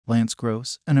Lance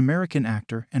Gross, an American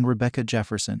actor, and Rebecca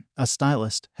Jefferson, a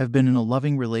stylist, have been in a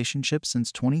loving relationship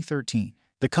since 2013.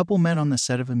 The couple met on the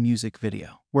set of a music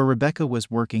video, where Rebecca was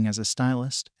working as a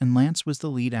stylist and Lance was the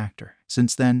lead actor.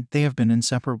 Since then, they have been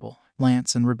inseparable.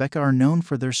 Lance and Rebecca are known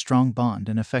for their strong bond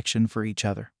and affection for each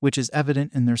other, which is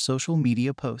evident in their social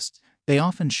media posts. They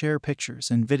often share pictures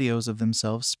and videos of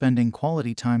themselves spending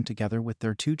quality time together with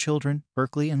their 2 children,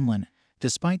 Berkeley and Lynn.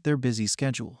 Despite their busy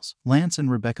schedules, Lance and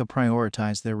Rebecca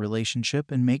prioritize their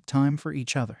relationship and make time for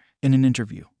each other. In an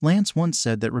interview, Lance once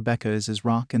said that Rebecca is his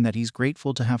rock and that he's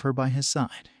grateful to have her by his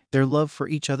side. Their love for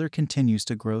each other continues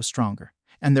to grow stronger,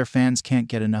 and their fans can't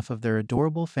get enough of their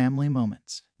adorable family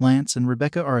moments. Lance and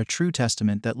Rebecca are a true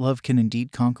testament that love can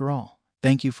indeed conquer all.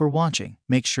 Thank you for watching.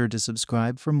 Make sure to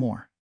subscribe for more.